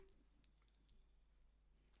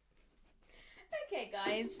Okay,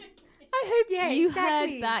 guys. I hope you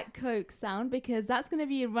exactly. heard that Coke sound, because that's going to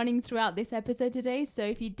be running throughout this episode today. So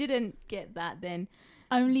if you didn't get that, then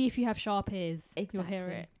Only if you have sharp ears, exactly. you'll hear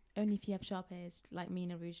it. Only if you have sharp ears, like me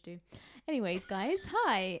and Arooj do. Anyways, guys,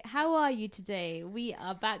 hi. How are you today? We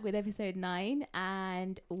are back with episode 9.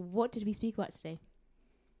 And what did we speak about today?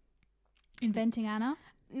 Inventing Anna.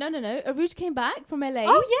 No. Arooj came back from LA.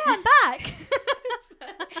 Oh, yeah, I'm back.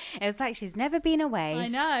 It was like she's never been away. I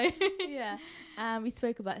know. Yeah. We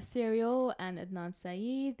spoke about cereal and Adnan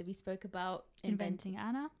Syed. We spoke about Inventing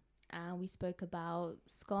Anna. And we spoke about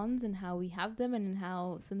scones and how we have them and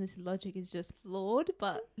how Sundus' logic is just flawed.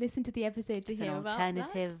 But listen to the episode to It's hear an about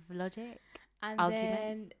alternative logic. that. And argument.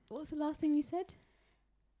 then, what was the last thing we said?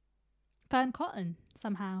 Fearne Cotton,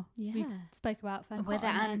 somehow. Yeah. We spoke about Fearne Whether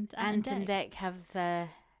Cotton Ant and Dec have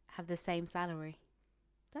the same salary.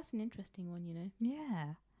 That's an interesting one, you know.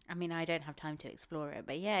 Yeah. I mean, I don't have time to explore it,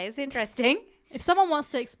 but yeah, it's interesting. If someone wants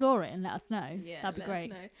to explore it and let us know, Yeah, that'd be let us great.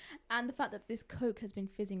 know. And the fact that this Coke has been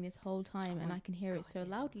fizzing this whole time and I can hear it so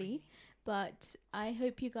loudly. But I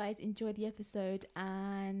hope you guys enjoy the episode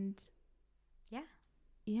and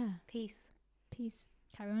yeah, Peace. peace.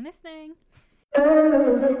 Carry on listening.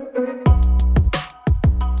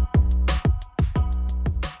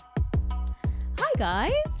 Hi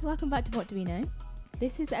guys, welcome back to What Do We Know?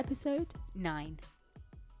 This is episode 9.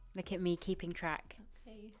 Look at me keeping track.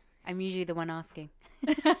 Okay. I'm usually the one asking.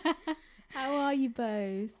 How are you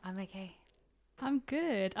both? I'm okay. I'm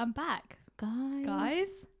good. I'm back. Guys?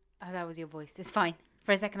 Oh, that was your voice. It's fine.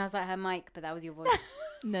 For a second, I was like her mic, but that was your voice.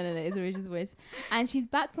 No, it's Arooj's voice. And she's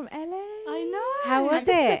back from LA. I know. How was And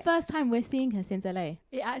this is it? the first time we're seeing her since LA.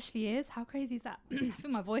 It actually is. How crazy is that? I think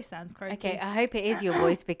my voice sounds crazy. Okay, I hope it is your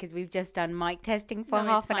voice because we've just done mic testing for No,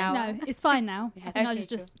 half it's an fine. hour. No, it's fine now. Yeah. I think I Okay,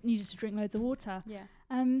 just needed to drink loads of water. Yeah.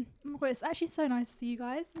 Well, it's actually so nice to see you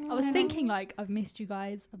guys. I was I know. thinking like I've missed you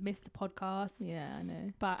guys. I've missed the podcast. Yeah, I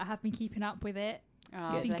know. But I have been keeping up with it.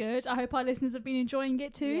 Oh, It's been bless- good. I hope our listeners have been enjoying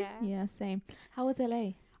it too. Yeah, same. How was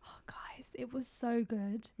LA? Oh, guys, it was so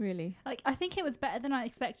good. Really? Like, I think it was better than I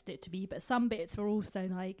expected it to be, but some bits were also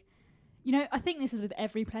like, you know, I think this is with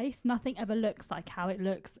every place. Nothing ever looks like how it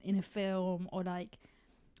looks in a film or like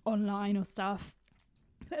online or stuff.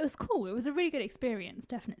 But it was cool. It was a really good experience,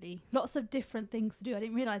 definitely. Lots of different things to do. I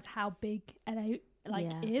didn't realise how big LA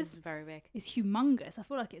Yeah. It's is. very big. It's humongous. I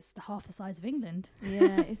feel like it's half the size of England.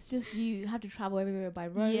 Yeah, it's just you have to travel everywhere by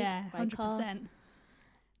road, Yeah, by car. 100%.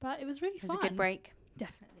 But it was really It was fun. a good break.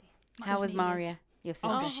 Definitely. Much How was needed. Maria, your sister?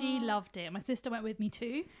 Oh, she loved it. My sister went with me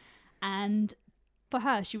too, and for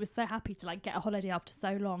her, she was so happy to like get a holiday after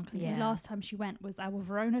so long. Because Yeah. the last time she went was our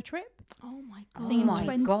Verona trip. Oh my I god. think Oh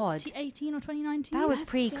my in God. 2018 or 2019. That was That's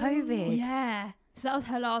pre-COVID. Yeah. So that was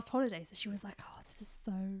her last holiday. So she was like, "Oh, this is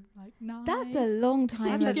so like nice." That's a long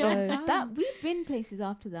time That's a ago. long time. That we've been places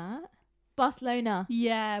after that. Barcelona.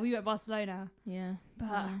 Yeah, we went to Barcelona, Yeah. but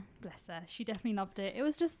Wow. bless her, she definitely loved it. It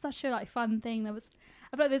was just such a like fun thing. I feel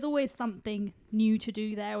like there's always something new to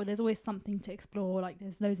do there, or there's always something to explore. Like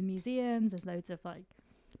there's loads of museums, there's loads of like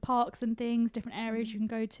parks and things, different areas you can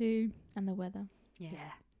go to. And the weather. Yeah.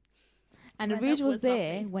 And Weather Arooj was was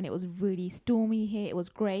there lovely. when it was really stormy here. It was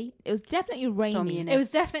grey. It was definitely rainy. Stormy in It was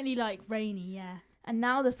Yes. definitely like rainy, yeah. And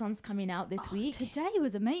now the sun's coming out this Oh, week. Today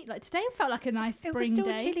was amazing. Like today felt like a nice It was spring still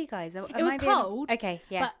day. chilly, guys. Am It was I the only- cold, Okay,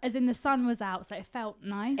 yeah. but as in the sun was out, so it felt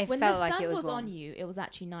nice. It when felt the like sun it was was on warm. you, it was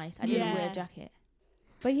actually nice. I didn't wear Yeah. a jacket.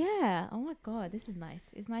 But yeah, oh my god, this is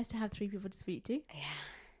nice. It's nice to have 3 people to speak to. Yeah.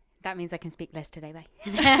 That means I can speak less today, bye.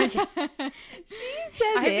 She says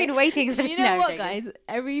I've it. been waiting for You know No, I'm what, joking. guys?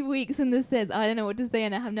 Every week Sundus says, I don't know what to say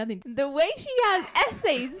and I have nothing. The way she has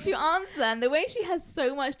essays to answer and the way she has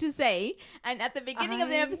so much to say, and at the beginning of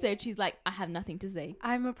the I- episode, she's like, I have nothing to say.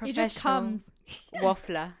 I'm a It professional just comes.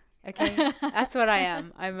 waffler. Okay, that's what I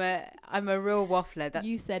am. I'm a real waffler. That's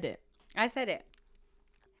You said it. I said it.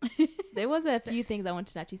 There was a few things I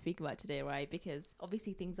wanted to actually speak about today, right? Because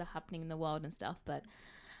obviously things are happening in the world and stuff, but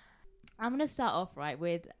I'm going to start off, right,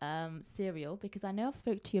 with Serial, because I know I've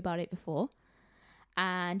spoke to you about it before.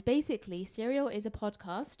 And basically, Serial is a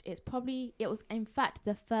podcast. It was in fact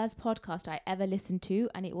the first podcast I ever listened to,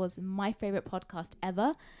 and it was my favorite podcast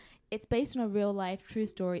ever. It's based on a real life true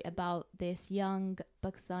story about this young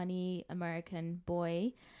Pakistani American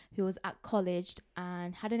boy who was at college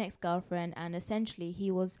and had an ex-girlfriend, and essentially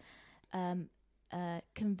he was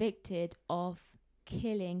convicted of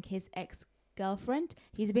killing his ex-girlfriend.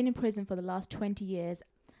 He's been in prison for the last 20 years.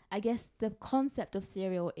 I guess the concept of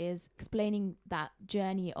Serial is explaining that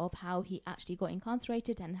journey of how he actually got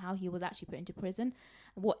incarcerated and how he was actually put into prison,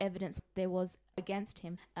 what evidence there was against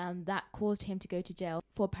him that caused him to go to jail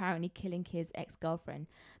for apparently killing his ex-girlfriend.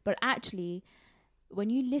 But actually, when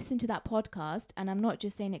you listen to that podcast, and I'm not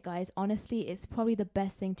just saying it, guys, honestly, it's probably the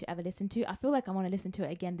best thing to ever listen to. I feel like I want to listen to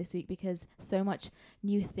it again this week because so much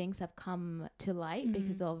new things have come to light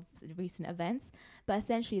because of the recent events. But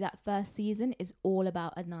essentially that first season is all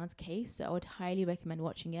about Adnan's case. So I would highly recommend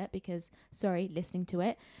watching it listening to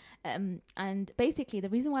it. And basically the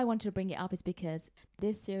reason why I wanted to bring it up is because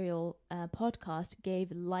this serial podcast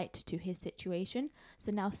gave light to his situation.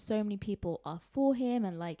 So now so many people are for him,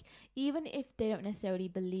 and like, even if they don't necessarily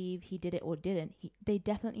believe he did it or didn't, they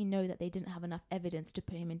definitely know that they didn't have enough evidence to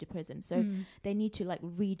put him into prison. So they need to like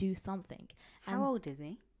redo something. How old is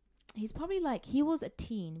he? He's probably like, he was a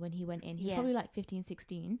teen when he went in. He's probably like 15,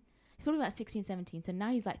 16. He's probably like 16, 17. So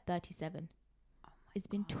now he's like 37. It's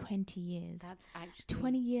been 20 years. That's actually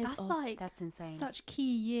 20 years. That's insane. Such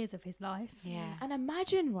key years of his life. Yeah. And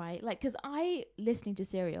imagine, right? Like, because listening to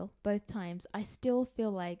Serial both times, I still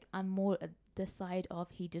feel like I'm more at the side of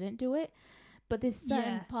he didn't do it. But there's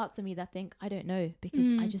certain parts of me that think, I don't know, because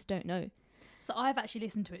I just don't know. So I've actually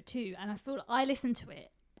listened to it too. And I feel like I listened to it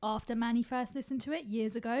after Manny first listened to it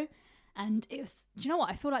years ago. And it was, do you know what?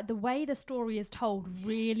 I feel like the way the story is told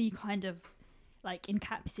really kind of like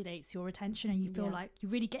encapsulates your attention, and you feel like you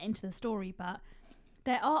really get into the story. But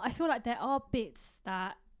I feel like there are bits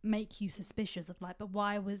that make you suspicious of like, but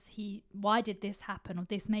why did this happen, or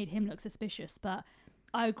this made him look suspicious? But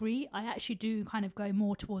I agree, I actually do kind of go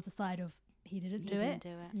more towards the side of he didn't do it.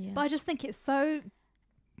 Yeah. But I just think it's so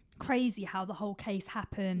crazy how the whole case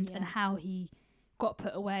happened and how he got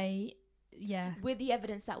put away. With the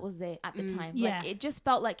evidence that was there at the time. Like, it just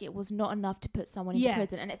felt like it was not enough to put someone into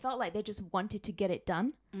prison, and it felt like they just wanted to get it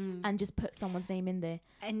done and just put someone's name in there.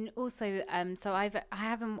 And also, so I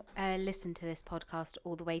haven't listened to this podcast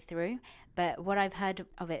all the way through, but what I've heard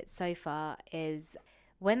of it so far is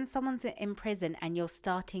when someone's in prison and you're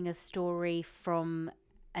starting a story from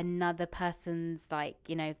another person's, like,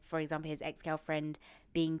 you know, for example, his ex-girlfriend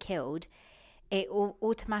being killed, it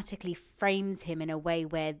automatically frames him in a way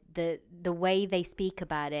where the way they speak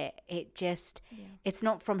about it, it's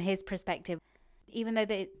not from his perspective. Even though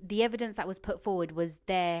the evidence that was put forward was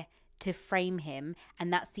there to frame him,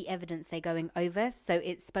 and that's the evidence they're going over, so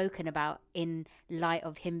it's spoken about in light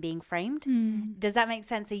of him being framed. Does that make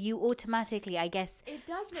sense? So you automatically, I guess, it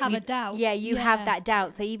does have a doubt. You have that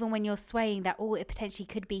doubt. So even when you're swaying that, it potentially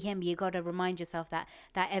could be him, you got to remind yourself that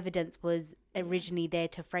evidence was originally there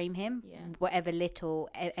to frame him, whatever little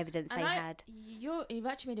evidence they had. You've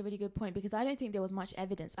actually made a really good point, because I don't think there was much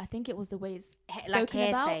evidence. I think it was the way it's spoken like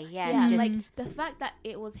hearsay, about. Like the fact that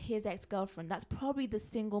it was his ex-girlfriend, that's probably the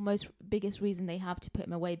single most biggest reason they have to put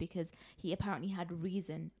him away, because he apparently had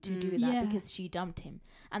reason to do that, because she dumped him,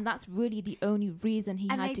 and that's really the only reason he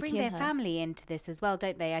had to kill her. And they bring their family into this as well,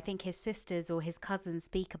 don't they? I think his sisters or his cousins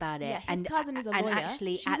speak about it. Yeah, his cousin is a lawyer. And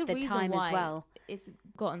actually She's at the time as well, it's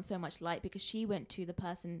gotten so much light because she went to the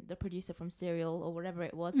producer from Serial or whatever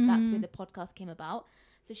it was. That's where the podcast came about.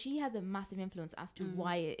 So she has a massive influence as to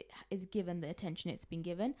why it is given the attention it's been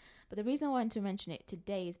given. But the reason I wanted to mention it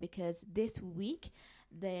today is because this week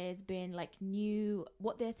there's been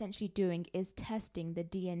what they're essentially doing is testing the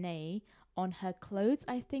DNA on her clothes,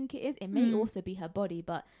 I think it is. It may also be her body.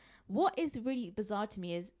 But what is really bizarre to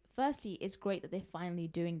me is, firstly, it's great that they're finally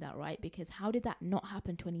doing that, right? Because how did that not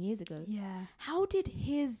happen 20 years ago? Yeah. How did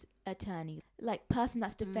his attorney, person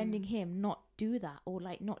that's defending him, not do that, or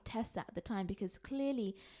not test that at the time? Because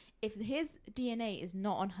clearly, if his DNA is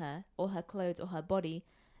not on her or her clothes or her body,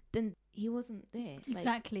 then he wasn't there.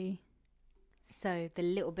 Exactly. So the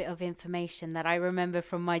little bit of information that I remember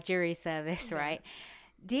from my jury service, right?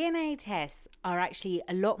 DNA tests are actually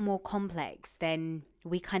a lot more complex than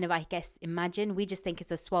we kind of, I guess, imagine. We just think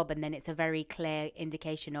it's a swab, and then it's a very clear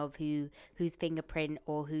indication of whose fingerprint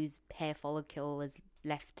or whose hair follicle has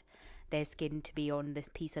left their skin to be on this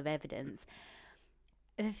piece of evidence.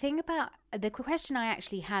 The question I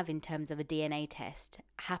actually have in terms of a DNA test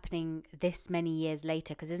happening this many years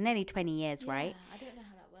later, because it's nearly 20 years, right? I don't know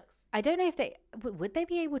how that works. I don't know if would they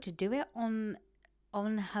be able to do it on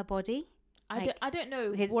her body? I don't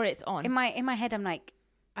know what it's on. In my head, I'm like,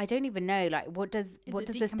 I don't even know. Like, what does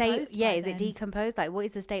the state? Yeah, is it decomposed? Like, what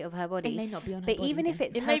is the state of her body? It may not be on her body. But even if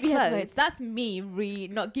it's it her may be clothes, her clothes. That's me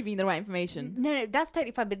not giving the right information. No, that's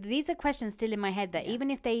totally fine. But these are questions still in my head that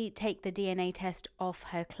even if they take the DNA test off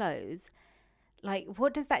her clothes, like,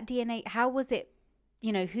 what does that DNA? How was it?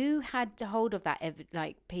 You know, who had hold of that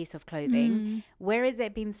piece of clothing? Where is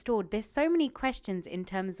it being stored? There's so many questions in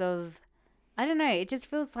terms of, I don't know. It just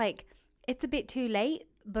feels like it's a bit too late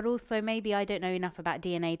But also maybe I don't know enough about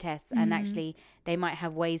DNA tests, and actually they might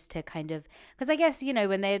have ways to kind of, because I guess, you know,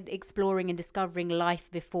 when they're exploring and discovering life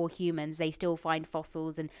before humans, they still find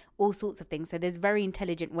fossils and all sorts of things. So there's very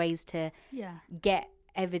intelligent ways to get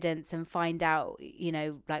evidence and find out, you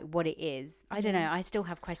know, like what it is. I don't know. I still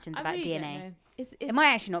have questions about really DNA. It might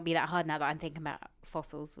actually not be that hard now that I'm thinking about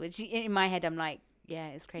fossils, which in my head I'm like, yeah,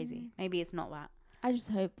 it's crazy. Maybe it's not that. I just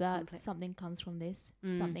hope that something comes from this,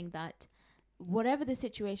 something that, whatever the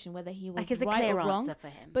situation, whether he was like, right or wrong, for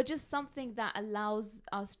him. but just something that allows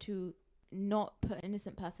us to not put an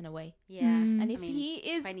innocent person away. Yeah. And if he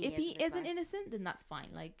isn't innocent, then that's fine.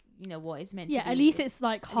 Like, you know, what is meant to be. Yeah, at least it's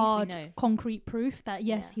like hard, know. concrete proof that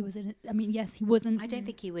yes, he was in it. I mean, yes, he wasn't. I don't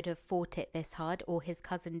think he would have fought it this hard, or his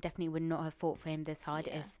cousin definitely would not have fought for him this hard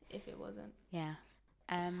if it wasn't. Yeah.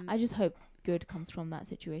 I just hope good comes from that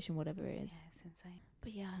situation, whatever it is. Yeah, it's insane.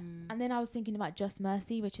 But yeah. And then I was thinking about Just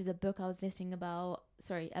Mercy, which is a book I was listening about.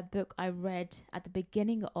 Sorry, a book I read at the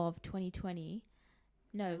beginning of 2020.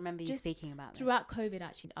 No, I remember you speaking about this. Throughout COVID,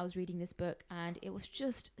 actually, I was reading this book and it was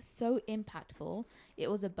just so impactful. It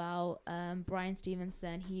was about Brian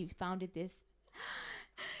Stevenson. He founded this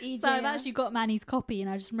So I've actually got Manny's copy and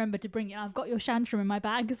I just remembered to bring it. I've got your Shantram in my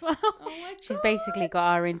bag as well. Oh my God. She's basically got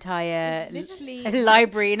our entire literally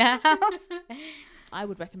library in her house. I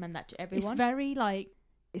would recommend that to everyone. It's very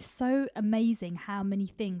it's so amazing how many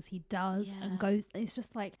things he does and goes. It's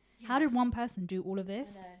just like, how did one person do all of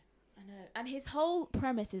this? I know. And his whole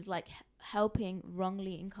premise is like helping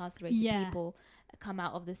wrongly incarcerated people come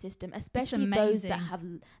out of the system, especially those that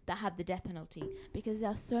have the death penalty, because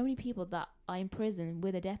there are so many people that are in prison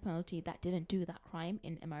with a death penalty that didn't do that crime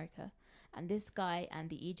in America. And this guy and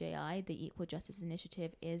the EJI, the Equal Justice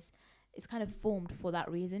Initiative, is kind of formed for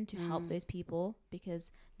that reason, to help those people,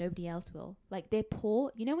 because nobody else will. Like, they're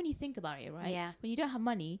poor. You know, when you think about it, right? Yeah. When you don't have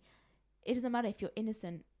money, it doesn't matter if you're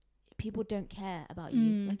innocent. People don't care about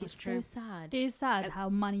you. Like, it's so sad. It is sad how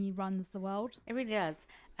money runs the world. It really does.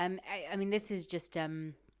 I mean, this is just, I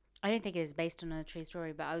don't think it is based on a true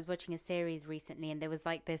story, but I was watching a series recently and there was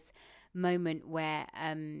like this moment where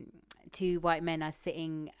two white men are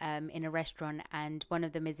sitting in a restaurant and one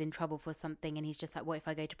of them is in trouble for something and he's just like, what if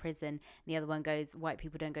I go to prison? And the other one goes, white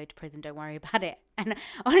people don't go to prison, don't worry about it. And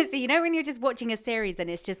honestly, you know, when you're just watching a series and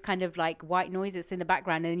it's just kind of like white noise that's in the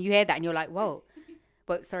background and you hear that and you're like, whoa,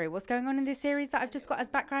 but sorry, what's going on in this series that I've just got as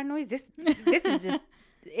background noise? This is just,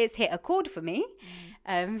 it's hit a chord for me.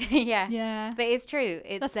 Yeah, but it's true.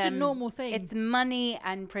 It's that's a normal thing. It's money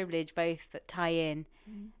and privilege both that tie in.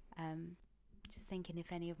 Just thinking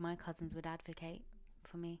if any of my cousins would advocate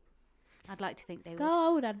for me. I'd like to think they would. Girl, I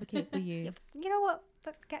would advocate for you. You know what?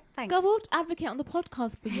 Thanks. Girl, we'll advocate on the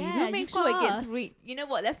podcast for you. Yeah, we'll make sure it gets read. You know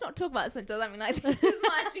what? Let's not talk about something that like this. It's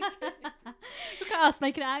not actually good. Look at us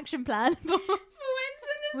making an action plan. For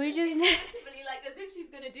Winston, We're just inevitably like as if she's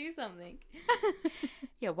going to do something.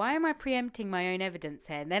 Yeah, why am I preempting my own evidence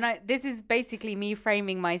here? And then this is basically me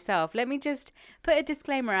framing myself. Let me just put a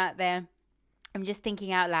disclaimer out there. I'm just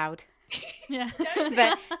thinking out loud. Yeah.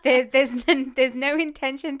 But there's no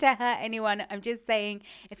intention to hurt anyone. I'm just saying,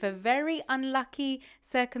 if a very unlucky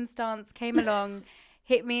circumstance came along,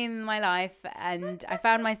 hit me in my life, and I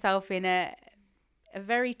found myself in a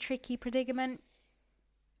very tricky predicament,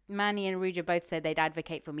 Manny and Arooj both said they'd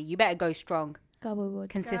advocate for me. You better go strong. God, we would.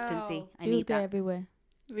 Consistency. I We need would go that. everywhere.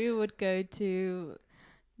 We would go to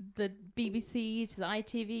the BBC, to the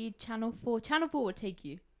ITV, Channel 4. Channel 4 would take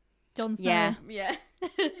you. Jon Snow. Yeah. Yeah.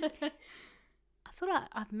 I feel like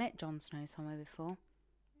I've met Jon Snow somewhere before.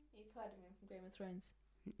 You've heard of him from Game of Thrones.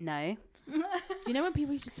 No. You know when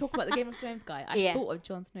people used to talk about the Game of Thrones guy? I thought of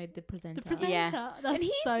Jon Snow, the presenter. The presenter. Yeah. That's and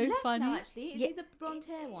he's so left funny. now, actually. Is he the blonde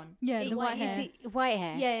hair one? Yeah, the white hair. White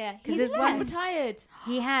hair? Yeah. 'Cause He's there's one- retired.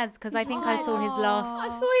 He has, because I He's think I saw his I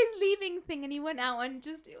last... saw his leaving thing and he went out and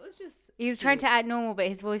it was just... He was trying to act normal, but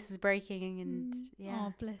his voice was breaking and yeah.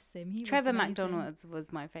 Oh, bless him. He Trevor was amazing. McDonald's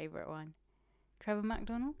was my favourite one. Trevor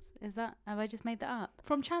McDonald's? Have I just made that up?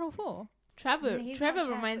 From Channel 4. Trevor He's Trevor not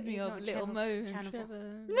reminds me he's of not Little Channel- Mo and Channel four.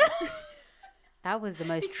 Trevor. That was the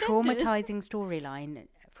most EastEnders. traumatizing storyline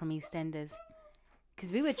from EastEnders.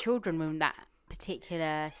 Because we were children when that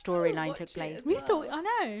particular storyline took watch it place. as We well. still, I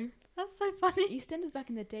know. That's so funny. EastEnders back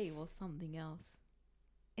in the day was something else.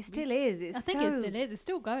 It still is. It's I think it still is. It's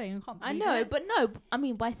still going. I know, but no, I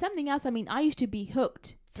mean, by something else, I mean, I used to be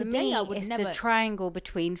hooked. For Today, me, I would it's never. the triangle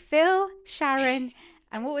between Phil, Sharon,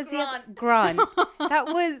 and what was the other? Grant.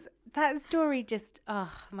 That story just, oh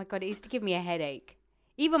my God, it used to give me a headache.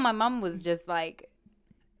 Even my mum was just like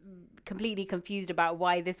completely confused about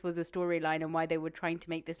why this was a storyline and why they were trying to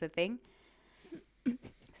make this a thing.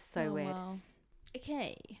 So weird. Well.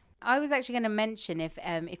 Okay. I was actually going to mention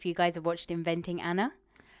if you guys have watched Inventing Anna.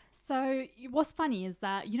 So what's funny is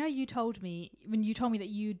that, you told me that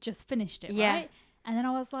you just finished it, Yeah. right? And then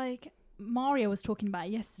I was like, Maria was talking about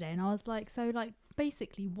it yesterday, and I was like, so like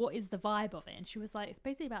basically what is the vibe of it? And she was like, it's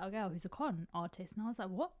basically about a girl who's a con artist. And I was like,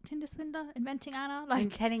 what? Tinder swindler? Inventing Anna? Like,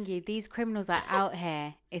 I'm telling you, these criminals are out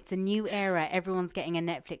here. It's a new era. Everyone's getting a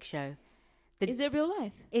Netflix show. Is it real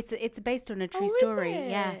life? It's based on a true Is story.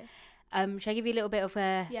 it? Yeah. Should I give you a little bit of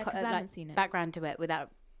a Yeah, 'cause I haven't seen it. background to it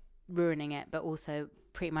without ruining it, but also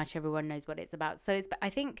pretty much everyone knows what it's about. So it's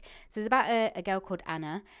about a girl called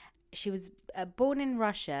Anna. She was born in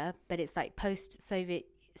Russia, but it's like post-Soviet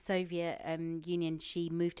Union. She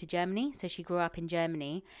moved to Germany, so she grew up in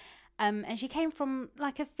Germany. And she came from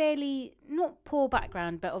like a fairly not poor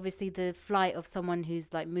background, but obviously the flight of someone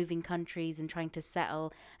who's like moving countries and trying to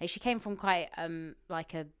settle. Like, she came from quite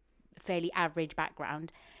like a fairly average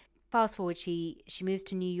background. Fast forward, she moves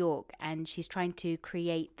to New York, and she's trying to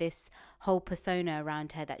create this whole persona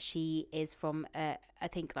around her that she is from I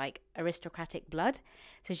think like aristocratic blood.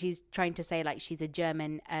 So she's trying to say like she's a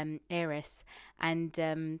German heiress,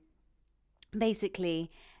 and basically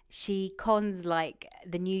she cons like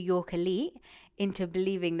the New York elite into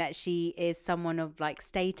believing that she is someone of like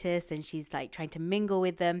status, and she's like trying to mingle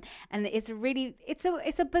with them. And it's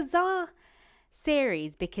a bizarre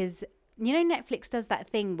series, because Netflix does that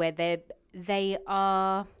thing where they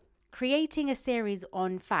are creating a series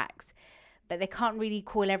on facts, but they can't really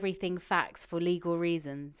call everything facts for legal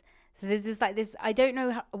reasons. So there's this I don't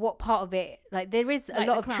know what part of it, like there is a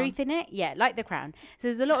lot of truth in it. Yeah, like The Crown. So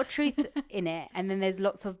there's a lot of truth in it, and then there's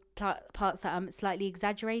lots of parts that are slightly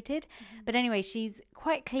exaggerated. Mm-hmm. But anyway, she's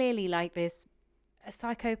quite clearly like a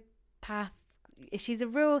psychopath. She's a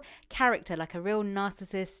real character, like a real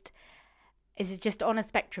narcissist. Is just on a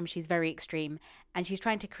spectrum. She's very extreme, and she's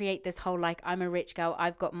trying to create this whole like, I'm a rich girl,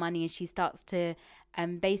 I've got money. And she starts to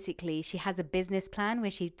basically she has a business plan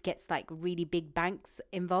where she gets like really big banks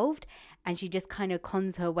involved, and she just kind of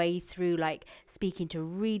cons her way through like speaking to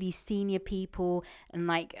really senior people, and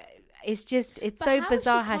like it's so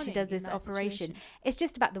bizarre how she does this operation. Situation? It's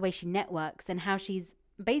just about the way she networks and how she's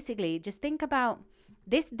basically, just think about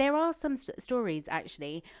this. There are some stories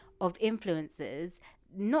actually of influencers,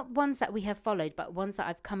 not ones that we have followed, but ones that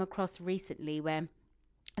I've come across recently, where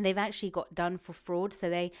they've actually got done for fraud. So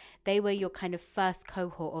they were your kind of first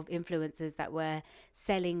cohort of influencers that were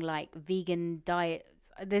selling like vegan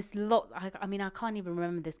diets. There's I mean, I can't even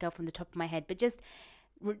remember this girl from the top of my head, but just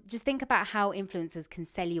think about how influencers can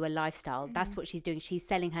sell you a lifestyle. Mm-hmm. That's what she's doing. She's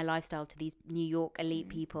selling her lifestyle to these New York elite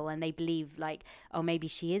people, and they believe like, oh, maybe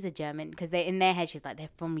she is a German, because they're in their head she's like, they're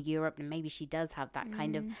from Europe, and maybe she does have that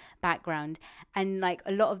kind of background. And like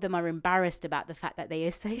a lot of them are embarrassed about the fact that they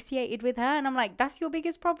associated with her, and I'm like, that's your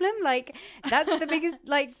biggest problem? Like, that's the biggest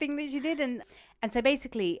like thing that she did. And so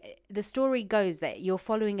basically the story goes that you're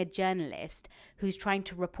following a journalist who's trying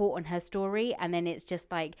to report on her story, and then it's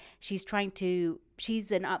just like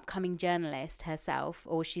she's an upcoming journalist herself,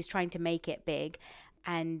 or she's trying to make it big,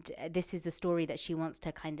 and this is the story that she wants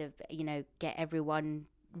to kind of get everyone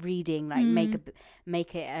reading, like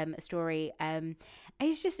make it a story. And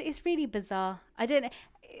it's really bizarre. I don't know.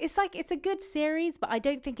 It's like, it's a good series, but I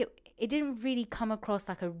don't think it didn't really come across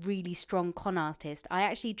like a really strong con artist. I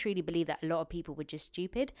actually truly believe that a lot of people were just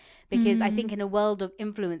stupid, because I think in a world of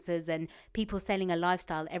influencers and people selling a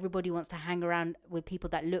lifestyle, everybody wants to hang around with people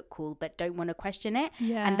that look cool but don't want to question it.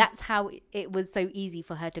 Yeah. And that's how it was so easy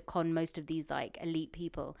for her to con most of these like elite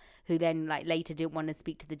people, who then like later didn't want to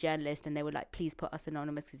speak to the journalist, and they were like, please put us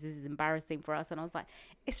anonymous because this is embarrassing for us. And I was like,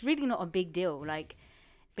 it's really not a big deal. Like,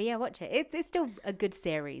 but yeah, watch it. It's still a good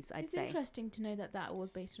series, I'd say. It's interesting to know that was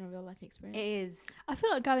based on a real life experience. It is. I feel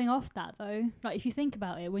like going off that though, like if you think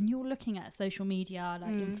about it, when you're looking at social media,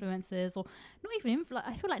 like influencers, or not even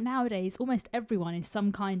I feel like nowadays almost everyone is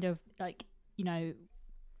some kind of like,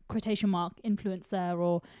 quotation mark influencer,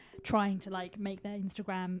 or trying to like make their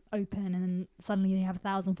Instagram open, and then suddenly they have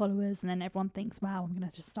 1,000 followers, and then everyone thinks, wow, I'm going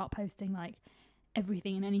to just start posting like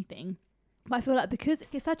everything and anything. But I feel like because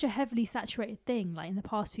it's such a heavily saturated thing, like in the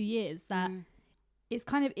past few years, that it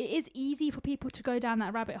is easy for people to go down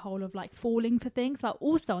that rabbit hole of like falling for things. But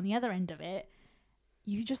also on the other end of it,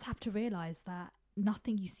 you just have to realize that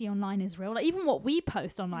nothing you see online is real. Like even what we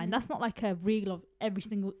post online, that's not like a reel of every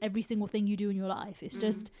single thing you do in your life. It's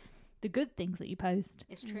just the good things that you post.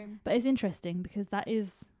 It's true. But it's interesting because that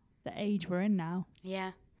is the age we're in now.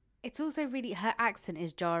 Yeah. It's also really, her accent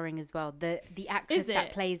is jarring as well. The actress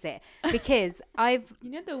that plays it, because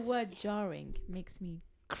the word jarring makes me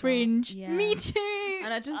cringe. Yeah. Me too.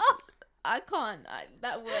 And I just I can't.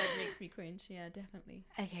 That word makes me cringe. Yeah, definitely.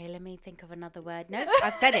 Okay, let me think of another word. No,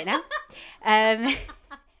 I've said it now.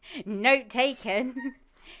 Note taken.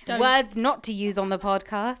 Words not to use on the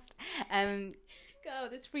podcast. Go.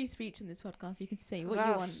 There's free speech in this podcast. You can say what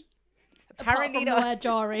you want. Apparently not. The word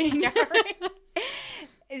jarring.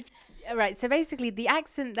 Right. So basically, the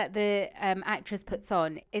accent that the actress puts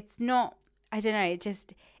on, it's not. I don't know.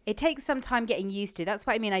 It takes some time getting used to. That's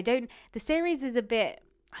what I mean. The series is a bit.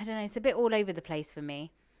 I don't know. It's a bit all over the place for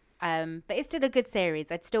me. But it's still a good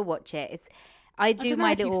series. I'd still watch it. I do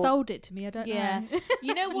my little. You've sold it to me. I don't know.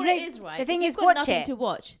 You know what it is, right? The thing if is, you've got watch nothing it. to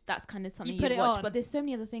watch. That's kind of something you put you it watch. on. But there's so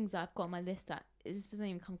many other things that I've got on my list that it just doesn't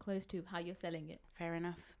even come close to how you're selling it. Fair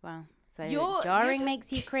enough. Wow. So You're jarring just-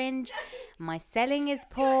 makes you cringe. My selling is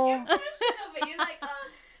poor. You're like,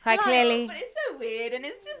 Quite clearly. But it's so weird, and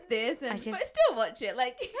it's just this, but I still watch it.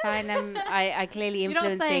 Like It's fine. I clearly You're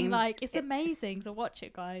influencing. not saying like it's amazing, so watch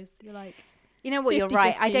it, guys. You're like, You know what? You're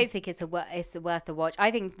right. I 50-50. don't think it's worth a watch.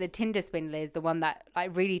 I think the Tinder swindler is the one that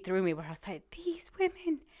like really threw me. Where I was like, these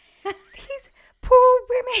women, these poor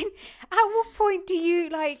women. At what point do you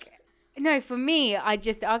like? No, for me,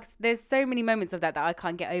 there's so many moments of that I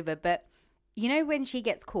can't get over. But you know when she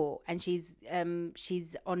gets caught and she's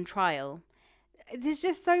on trial, there's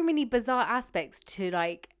just so many bizarre aspects to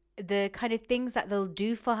like the kind of things that they'll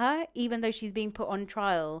do for her, even though she's being put on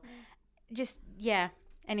trial. Just yeah.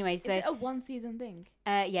 Anyway, so is it a one season thing?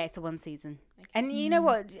 yeah, it's a one season. Okay. And you know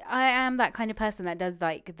what? I am that kind of person that does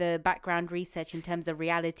like the background research in terms of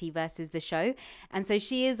reality versus the show. And so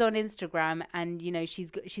she is on Instagram, and you know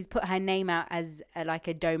she's put her name out as like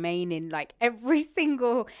a domain in like every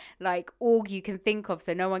single like org you can think of,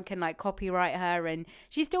 so no one can like copyright her, and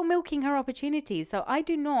she's still milking her opportunities. So I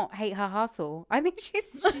do not hate her hustle. I think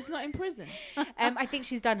she's not in prison. I think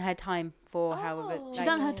she's done her time for however. she's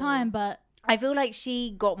done her time, but I feel like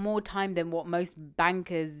she got more time than what most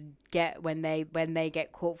bankers get when they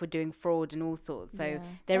get caught for doing fraud and all sorts. So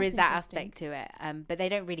there is that aspect to it. But they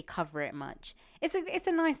don't really cover it much. It's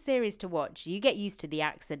a nice series to watch. You get used to the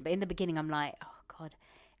accent, but in the beginning I'm like, oh God,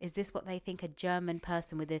 is this what they think a German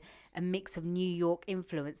person with a mix of New York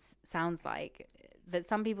influence sounds like? But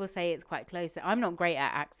some people say it's quite close. I'm not great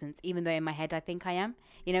at accents, even though in my head I think I am.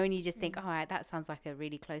 You know, and you just think, oh, that sounds like a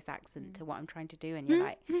really close accent to what I'm trying to do. And you're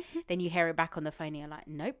like, then you hear it back on the phone and you're like,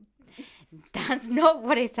 nope, that's not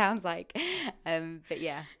what it sounds like. But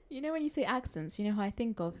yeah. You know, when you say accents, you know who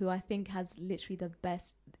I think has literally the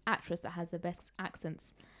best actress that has the best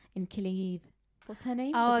accents in Killing Eve. What's her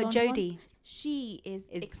name? Oh, Jodie. She is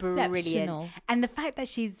brilliant. exceptional. And the fact that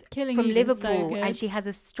she's Killing from Eve is so Liverpool good. and she has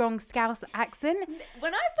a strong Scouse accent.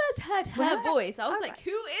 When I first heard her voice, I was like, who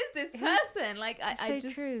is this person? Like, I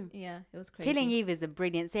just... True. Yeah, it was crazy. Killing Eve is a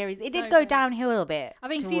brilliant series. It So did go good. downhill a bit. I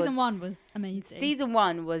think season 1 was amazing. Season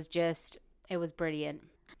 1 was just... It was brilliant.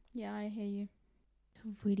 Yeah, I hear you. I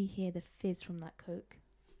can really hear the fizz from that Coke.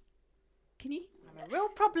 Can you? I'm a real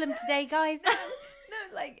problem today, guys.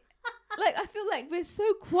 No, like I feel like we're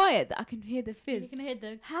so quiet that I can hear the fizz. You can hear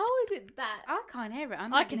the... How is it that? I can't hear it.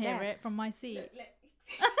 I can hear it from my seat.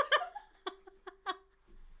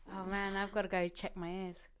 Oh man, I've got to go check my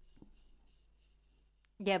ears.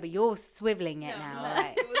 Yeah, but you're swiveling it now,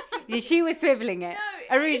 right? Yeah, she was swiveling it.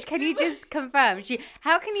 No, Arooj, can you just confirm?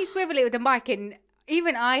 How can you swivel it with the mic and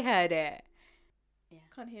even I heard it? Yeah,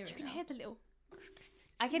 can't hear it. You can hear the little...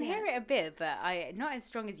 I can hear it a bit, but not as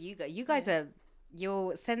strong as you guys. You guys are...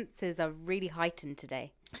 Your senses are really heightened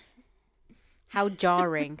today. How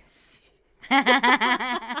jarring. It makes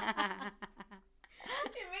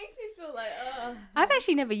me feel like, I've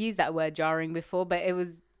actually never used that word jarring before, but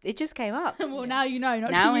it just came up. Well, now you know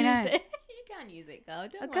not Now to we use know. it. You can use it, girl.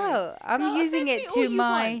 Don't worry. Go. I'm Girl, using say it all to you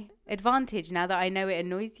my want. advantage now that I know it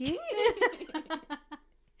annoys you.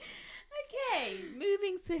 Okay,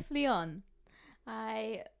 moving swiftly on.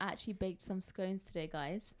 I actually baked some scones today,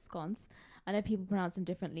 guys. Scones. I know people pronounce them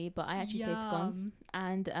differently, but I actually say scones.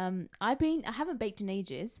 And I haven't baked in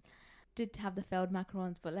ages. Did have the failed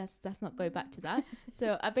macarons, but let's not go back to that.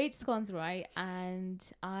 So I baked scones, right? And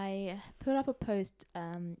I put up a post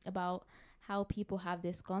about how people have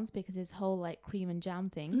their scones, because this whole like cream and jam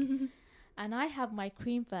thing. And I have my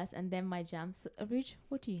cream first and then my jam. So, Arooj,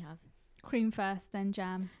 what do you have? Cream first, then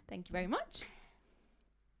jam. Thank you very much.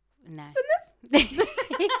 No. Sundus?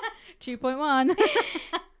 2.1.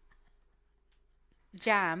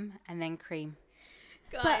 Jam and then cream.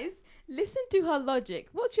 Guys, listen to her logic.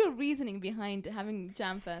 What's your reasoning behind having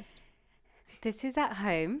jam first? This is at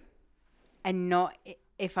home and not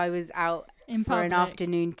if I was out In for an public.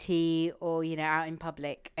 afternoon tea or, out in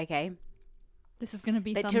public. Okay. This is going to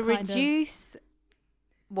be But some to kind reduce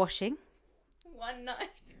washing, One night.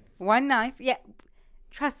 One knife. Yeah,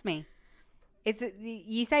 trust me. It's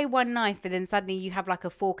you say one knife, but then suddenly you have like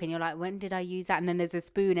a fork, and you're like, when did I use that? And then there's a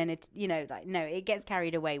spoon, and it, you know, like no, it gets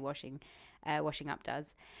carried away. Washing up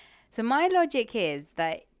does. So my logic is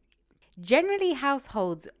that generally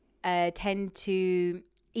households tend to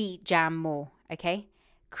eat jam more. Okay,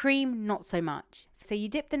 cream not so much. So you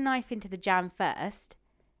dip the knife into the jam first,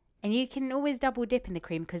 and you can always double dip in the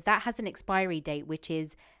cream because that has an expiry date which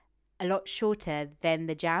is a lot shorter than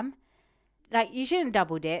the jam. Like, you shouldn't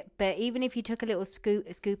double dip, but even if you took a little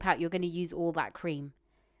scoop out, you're going to use all that cream.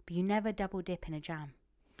 But you never double dip in a jam.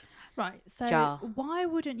 Right. So Jar. why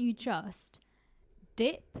wouldn't you just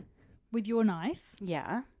dip with your knife,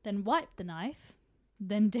 Yeah. then wipe the knife,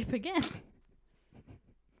 then dip again?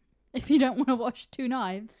 If you don't want to wash two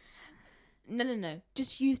knives. No.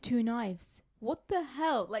 Just use two knives. What the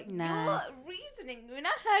hell? Like, Nah. your reasoning, when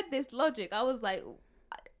I heard this logic, I was like,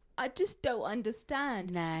 I just don't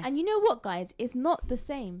understand. No. And you know what, guys? It's not the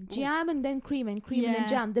same. Jam and then cream and cream and then Yeah.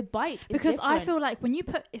 jam. The bite is Because I different. feel like when you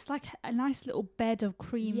put, it's like a nice little bed of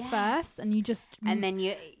cream Yes. first, and you just And then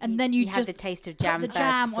you have have the taste of jam the first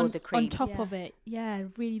jam before on, the cream. on top Yeah. of it. Yeah,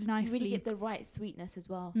 really you nicely. really get the right sweetness as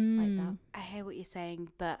well, Mm. like that. I hear what you're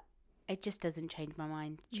saying, but it just doesn't change my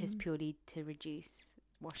mind, just purely to reduce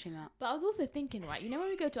washing up. But I was also thinking, right, you know when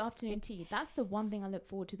we go to afternoon tea, that's the one thing I look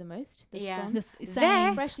forward to the most. The Yeah. scones. The- There,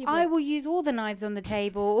 same. Freshly I baked. will use all the knives on the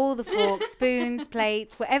table, all the forks, spoons,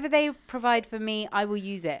 plates, whatever they provide for me, I will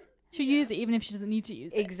use it. She'll use it even if she doesn't need to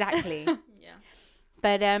use it. Exactly. Yeah.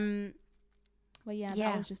 But Well, yeah,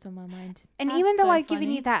 Yeah. that was just on my mind. and That's even though so I've given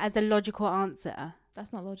funny. you that as a logical answer,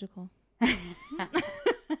 That's not logical.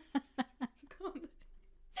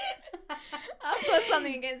 I've got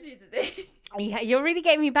something against you today. yeah, you're really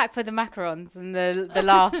getting me back for the macarons and the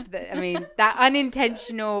laugh. I mean, that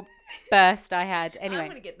unintentional burst I had. I'm Anyway,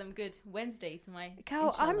 gonna get them good Wednesday to my.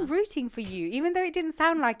 Cal, I'm inshallah. rooting for you, even though it didn't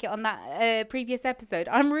sound like it on that previous episode.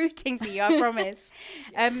 I'm rooting for you, I promise.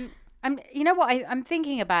 You know what? I'm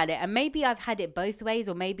thinking about it, and maybe I've had it both ways,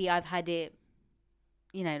 or maybe I've had it.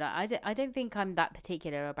 You know, like I don't think I'm that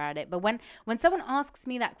particular about it. But when someone asks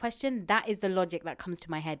me that question, that is the logic that comes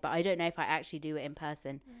to my head. But I don't know if I actually do it in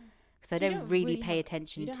person because So I you don't really pay have-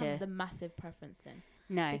 attention You don't to. have the massive preference then,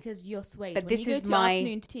 No, because you're swayed. But When this you go is to my-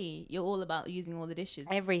 afternoon tea, you're all about using all the dishes.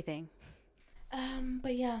 everything.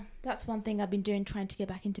 But yeah, that's one thing I've been doing, trying to get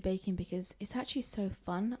back into baking because it's actually so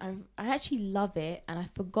fun. I actually love it, and I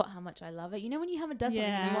forgot how much I love it. You know when you haven't done something in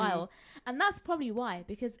Yeah. a while, and that's probably why,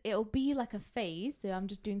 because it'll be like a phase. So I'm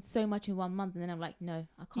just doing so much in 1 month, and then I'm like, no,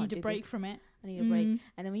 I can't Need do a break this. from it. I need a break. Mm.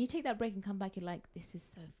 And then when you take that break and come back, you're like, this is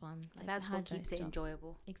so fun. Like, That's I what had no keeps it stop.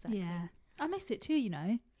 enjoyable. Exactly. Yeah. I miss it too, you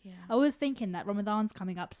know. Yeah. I was thinking that Ramadan's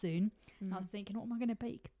coming up soon. Mm. I was thinking, what am I going to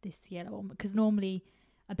bake this year? Because normally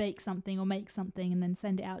I bake something or make something and then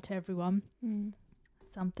send it out to everyone. Mm.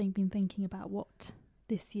 So I'm been thinking about what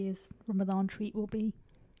this year's Ramadan treat will be.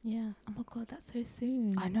 Yeah. Oh my God, that's so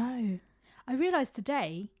soon. I know. I realised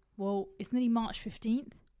today, well, it's nearly March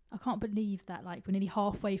 15th. I can't believe that, like,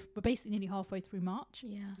 we're basically nearly halfway through March.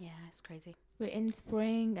 Yeah. Yeah, it's crazy. We're in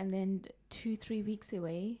spring, and then 2-3 weeks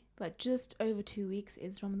away, like just over 2 weeks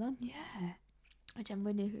is Ramadan, Yeah. which I'm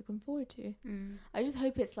really looking forward to. I just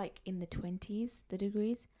hope it's like in the 20s, the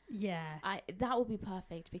degrees. Yeah. That will be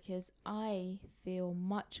perfect because I feel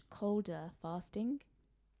much colder fasting,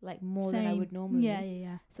 like more than I Same. would normally.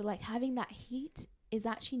 Yeah. So like having that heat is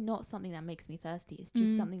actually not something that makes me thirsty. It's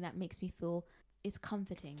just something that makes me feel it's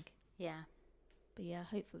comforting. Yeah. But yeah,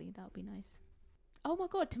 hopefully that'll be nice. Oh my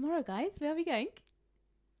God, tomorrow, guys, where are we going?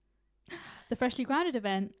 The Freshly Grounded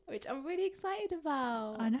event. Which I'm really excited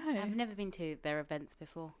about. I know. I've never been to their events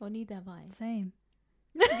before. Well, neither have I. Same.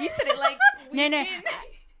 You said it like No, no. we've been-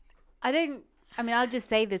 I don't. I mean, I'll just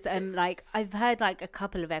say this. Like, I've heard like a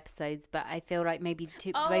couple of episodes, but I feel like maybe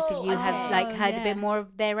both of you have okay. like heard a Yeah. bit more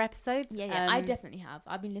of their episodes. Yeah, I definitely have.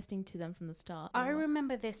 I've been listening to them from the start. I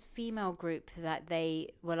remember this female group that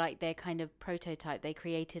they were like their kind of prototype. They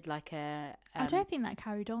created like a. I don't think that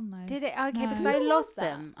carried on though. Did it? Okay, No. because Who I was lost that?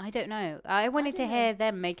 them. I don't know. I wanted to don't hear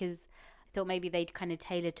them because I thought maybe they'd kind of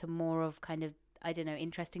tailor to more of kind of, I don't know,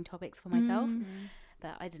 interesting topics for myself. Mm.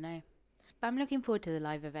 But I don't know. But I'm looking forward to the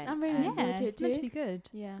live event. I'm really Yeah, looking forward to it it's meant to too. be good.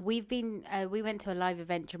 Yeah. We've been, we went to a live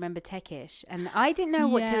event, do you remember Techish? And I didn't know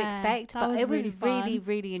what to Yeah, expect, that but was it was really really, fun.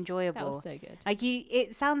 really enjoyable. That was so good. Like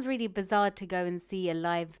it sounds really bizarre to go and see a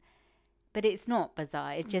live, but it's not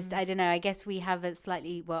bizarre. It's just, I don't know, I guess I have a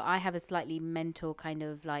slightly mental kind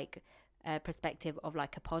of like perspective of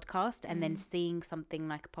like a podcast and then seeing something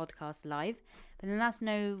like a podcast live. But then that's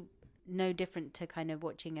no different to kind of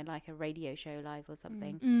watching a radio show live or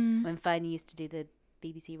something. Mm. When Fearne used to do the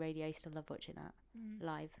BBC radio, I used to love watching that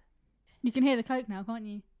live. You can hear the Coke now, can't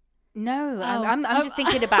you? No, Oh. I'm Oh, just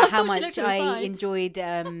thinking I about how thought she much looked at the I side. enjoyed.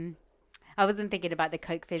 I wasn't thinking about the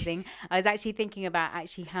Coke fizzing. I was actually thinking about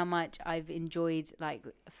how much I've enjoyed like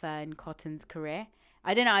Fearne Cotton's career.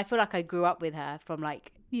 I don't know. I feel like I grew up with her from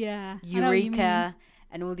like Yeah. I know what you mean. Eureka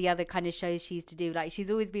and all the other kind of shows she used to do. Like she's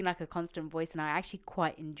always been like a constant voice, and I actually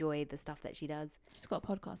quite enjoy the stuff that she does. She's got a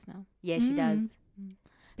podcast now. Yeah, she does. Mm.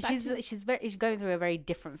 But Back she's going through a very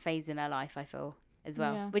different phase in her life, I feel, as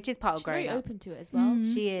well, Yeah. which is part of She's very growing up. open to it as well.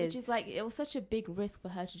 Mm. She Which is. is like, it was such a big risk for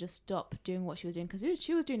her to just stop doing what she was doing, because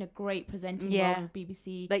she was doing a great presenting Yeah. role on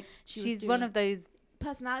BBC. Like she was she's one doing of those.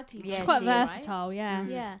 personalities. Yeah, She's quite she is, right? versatile, yeah. Mm.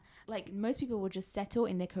 Yeah. Like most people will just settle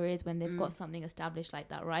in their careers when they've got something established like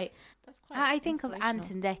that, right? That's quite I think of Ant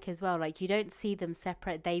inspirational. and Dec as well. Like you don't see them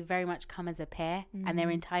separate; they very much come as a pair, and their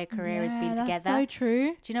entire career has been that's together. so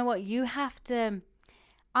true. Do you know what? You have to.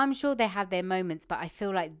 I'm sure they have their moments, but I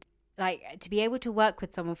feel like to be able to work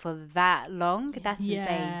with someone for that long, that's insane.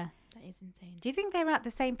 Yeah. That is insane. Do you think they're at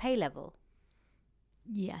the same pay level?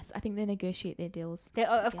 Yes, I think they negotiate their deals. They, of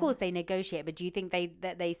together. course, they negotiate, but do you think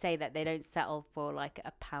they say that they don't settle for like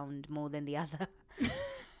 £1 more than the other?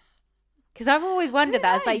 Because I've always wondered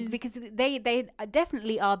that. It's like knows? because they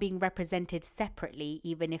definitely are being represented separately,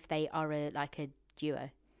 even if they are a duo.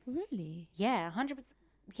 Really? Yeah, 100%.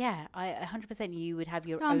 Yeah, 100%. You would have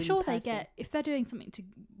your No, own. I'm sure person. they get, if they're doing something to,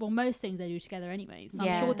 well, most things they do together anyways.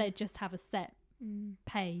 Yeah. I'm sure they just have a set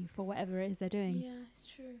pay for whatever it is they're doing. Yeah, it's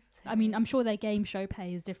true. I mean, I'm sure their game show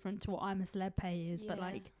pay is different to what I'm a Celeb pay is, but Yeah.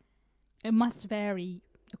 like, it must vary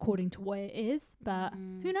according to what it is, but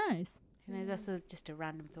who knows? You know, that's just a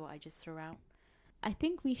random thought I just threw out. I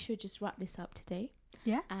think we should just wrap this up today.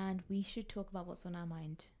 Yeah. And we should talk about what's on our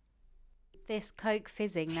mind. This Coke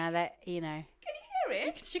fizzing now that, you know. Hear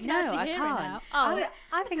it? She can No, actually I hear can't. it now. Oh,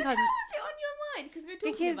 I think How I'm. is it on your mind? Because we're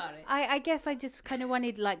talking Because about it. I guess I just kind of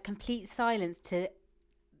wanted like complete silence to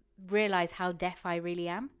realize how deaf I really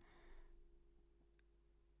am.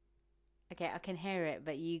 Okay, I can hear it,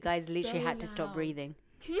 but you guys It's literally so had to stop loud. breathing.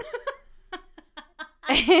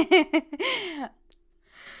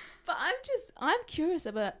 But I'm curious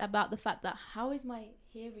about the fact that how is my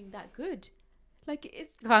hearing that good? Like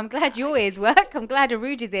it's Well, I'm glad your ears work. I'm glad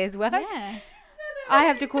Arooj's ears work. yeah. I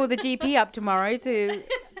have to call the GP up tomorrow to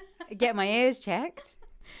get my ears checked.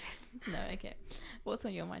 No, okay. What's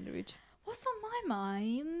on your mind, Arooj? What's on my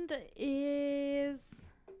mind is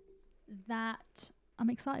that I'm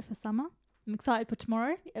excited for summer. I'm excited for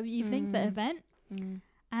tomorrow evening, the event.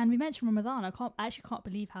 And we mentioned Ramadan. I actually can't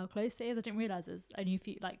believe how close it is. I didn't realize it was only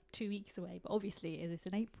 2 weeks away, but obviously it is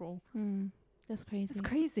in April. That's crazy. It's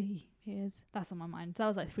crazy. It is. That's on my mind. That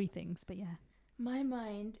was like 3 things, but yeah. My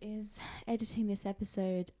mind is editing this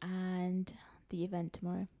episode and the event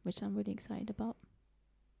tomorrow, which I'm really excited about.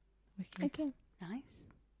 Wicked. Okay. Nice.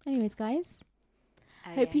 Anyways, guys,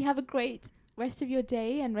 hope you have a great rest of your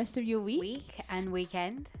day and rest of your week. and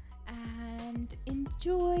weekend. And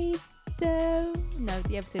enjoy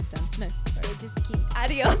the episode's done. No, sorry. Just keep.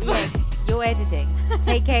 Adios. Yeah, you're editing.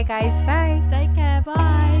 Take care, guys. Bye. Take care.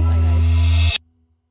 Bye.